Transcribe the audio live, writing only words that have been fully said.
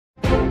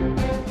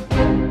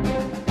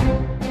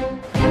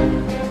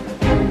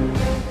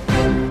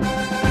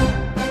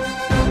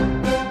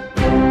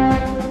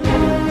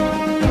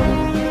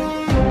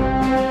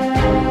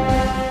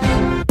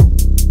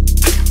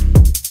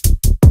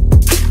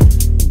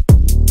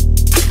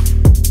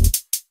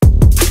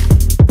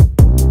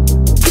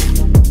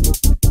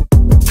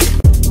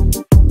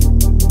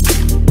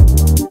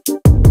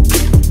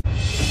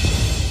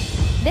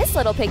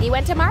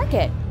went to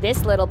market.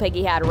 This little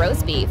piggy had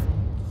roast beef.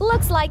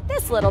 Looks like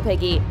this little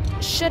piggy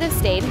should have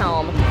stayed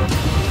home.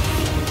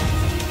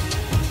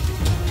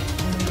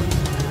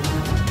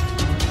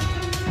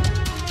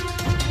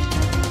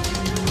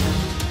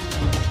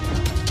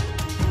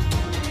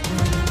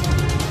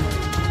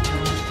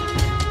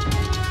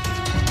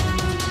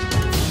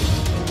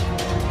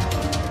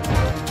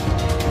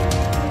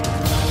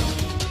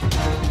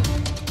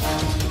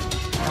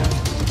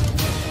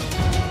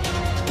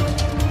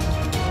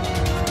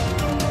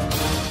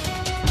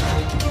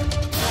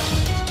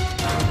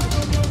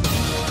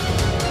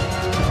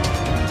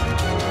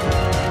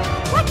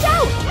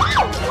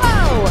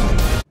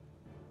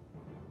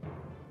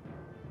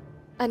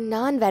 A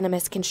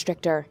non-venomous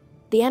constrictor,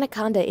 the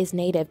anaconda is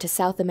native to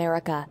South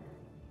America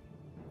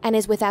and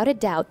is without a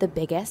doubt the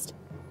biggest,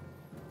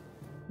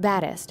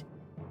 baddest,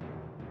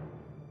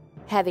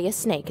 heaviest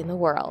snake in the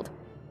world.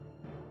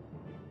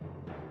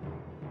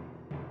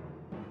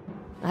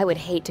 I would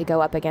hate to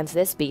go up against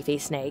this beefy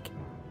snake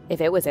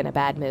if it was in a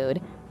bad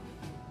mood.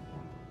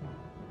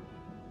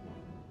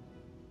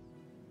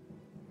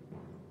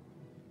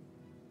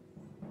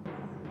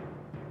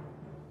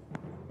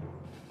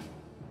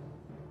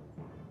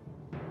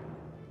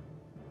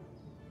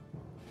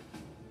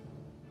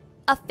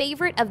 A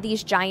favorite of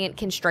these giant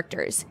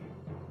constrictors.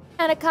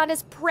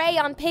 Anacondas prey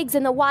on pigs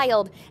in the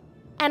wild,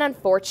 and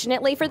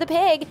unfortunately for the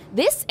pig,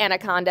 this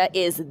anaconda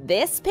is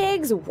this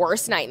pig's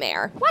worst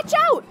nightmare. Watch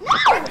out!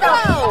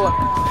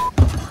 Whoa!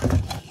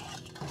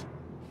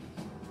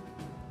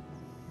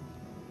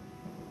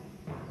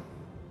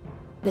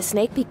 The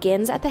snake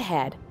begins at the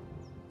head.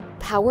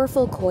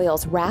 Powerful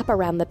coils wrap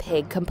around the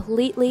pig,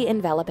 completely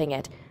enveloping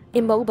it,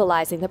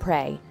 immobilizing the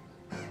prey.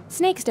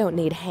 Snakes don't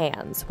need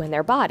hands when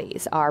their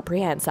bodies are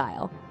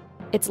prehensile.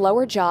 Its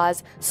lower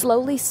jaws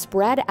slowly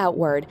spread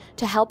outward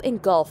to help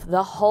engulf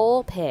the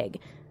whole pig.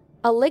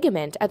 A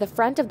ligament at the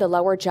front of the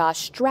lower jaw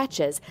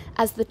stretches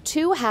as the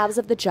two halves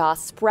of the jaw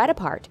spread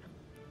apart,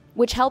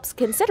 which helps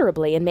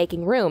considerably in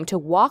making room to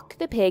walk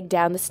the pig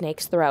down the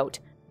snake's throat.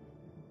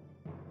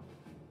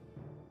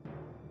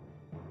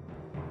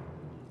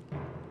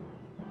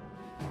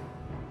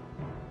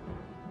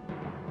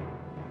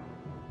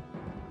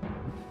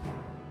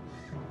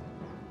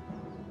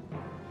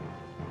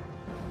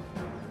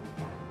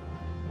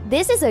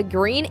 This is a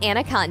green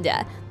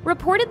anaconda,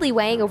 reportedly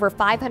weighing over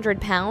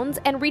 500 pounds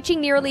and reaching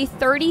nearly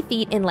 30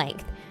 feet in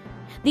length.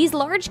 These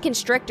large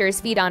constrictors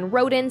feed on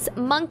rodents,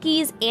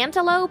 monkeys,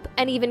 antelope,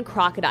 and even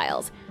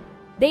crocodiles.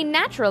 They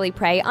naturally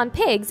prey on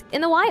pigs in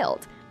the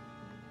wild.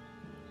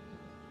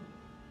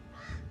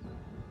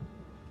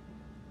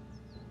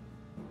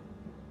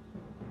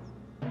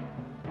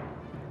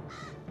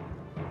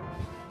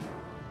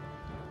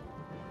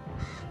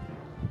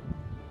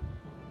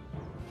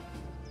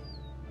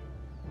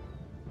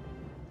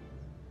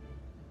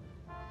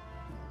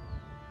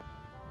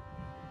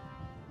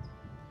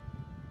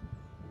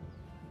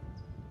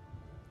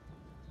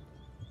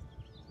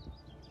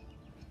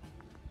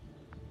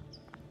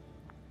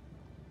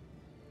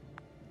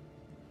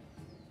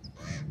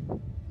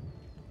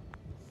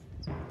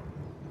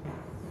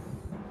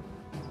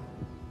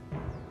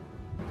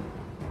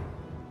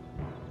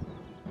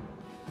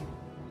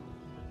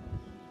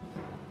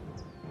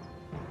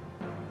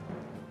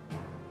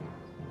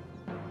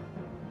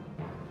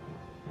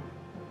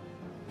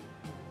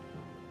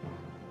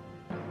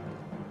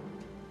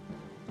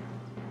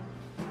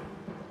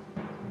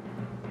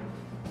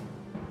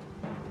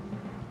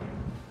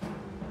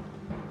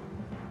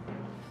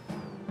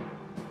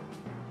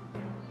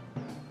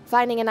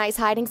 Finding a nice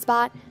hiding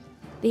spot?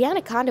 The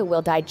anaconda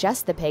will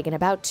digest the pig in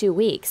about 2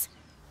 weeks.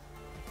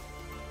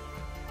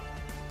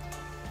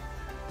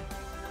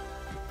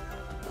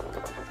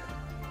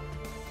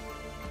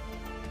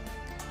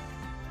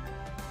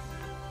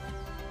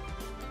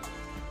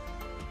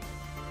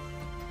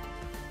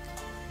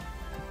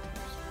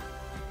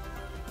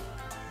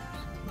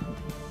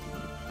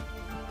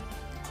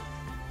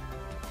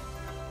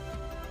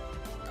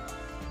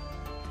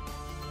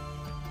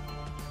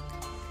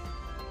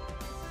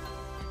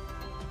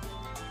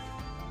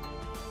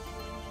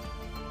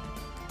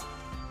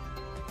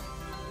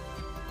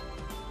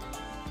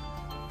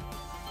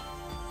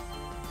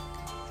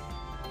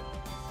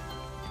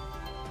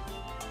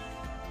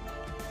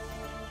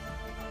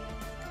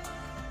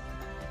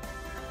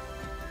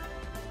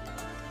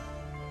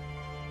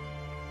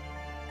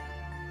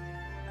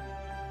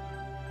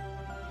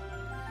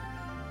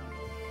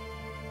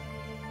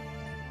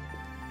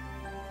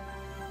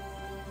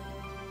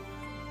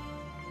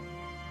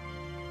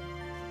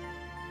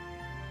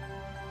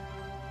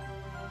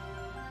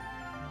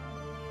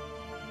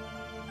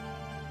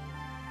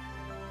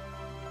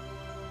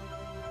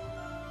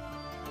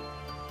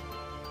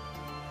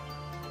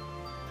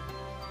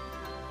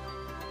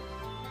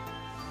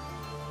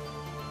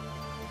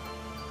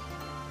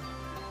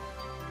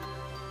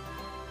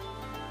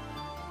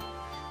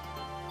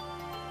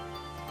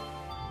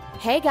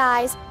 Hey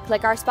guys,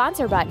 click our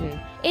sponsor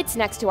button. It's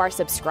next to our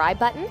subscribe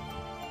button.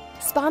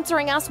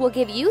 Sponsoring us will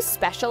give you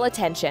special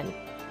attention.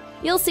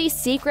 You'll see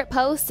secret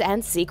posts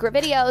and secret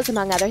videos,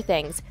 among other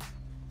things.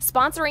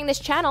 Sponsoring this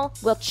channel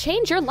will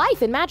change your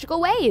life in magical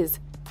ways.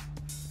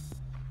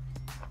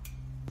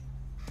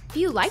 If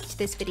you liked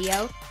this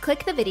video,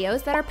 click the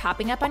videos that are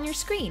popping up on your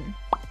screen.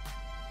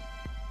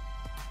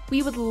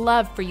 We would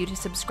love for you to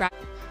subscribe.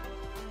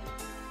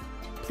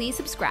 Please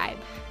subscribe.